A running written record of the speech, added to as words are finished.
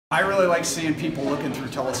I really like seeing people looking through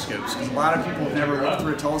telescopes because a lot of people have never looked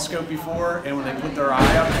through a telescope before, and when they put their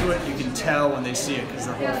eye up to it, you can tell when they see it because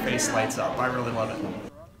their whole face lights up. I really love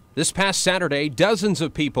it. This past Saturday, dozens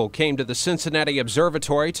of people came to the Cincinnati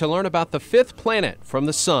Observatory to learn about the fifth planet from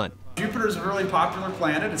the sun. Jupiter is a really popular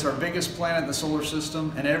planet. It's our biggest planet in the solar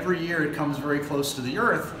system, and every year it comes very close to the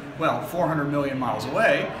Earth, well, 400 million miles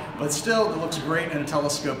away, but still it looks great in a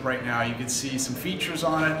telescope right now. You can see some features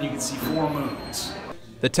on it, and you can see 4 moons.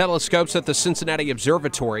 The telescopes at the Cincinnati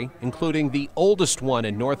Observatory, including the oldest one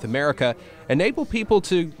in North America, enable people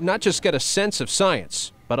to not just get a sense of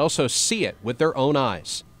science, but also see it with their own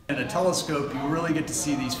eyes. In a telescope, you really get to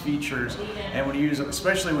see these features, and when you use,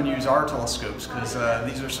 especially when you use our telescopes, because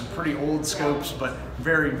these are some pretty old scopes, but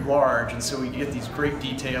very large, and so we get these great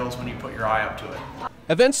details when you put your eye up to it.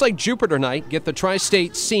 Events like Jupiter Night get the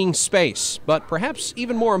tri-state seeing space, but perhaps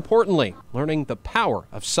even more importantly, learning the power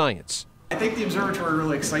of science. I think the observatory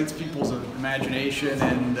really excites people's imagination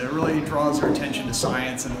and really draws their attention to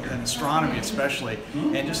science and astronomy especially.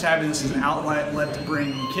 And just having this as an outlet to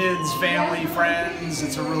bring kids, family, friends,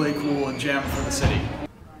 it's a really cool gem for the city.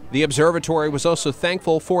 The observatory was also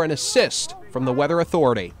thankful for an assist from the Weather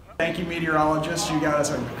Authority. Thank you, meteorologists. You got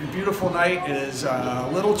us a beautiful night. It is a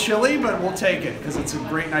little chilly, but we'll take it because it's a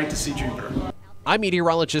great night to see Jupiter. I'm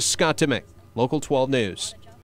meteorologist Scott Dimick, Local 12 News.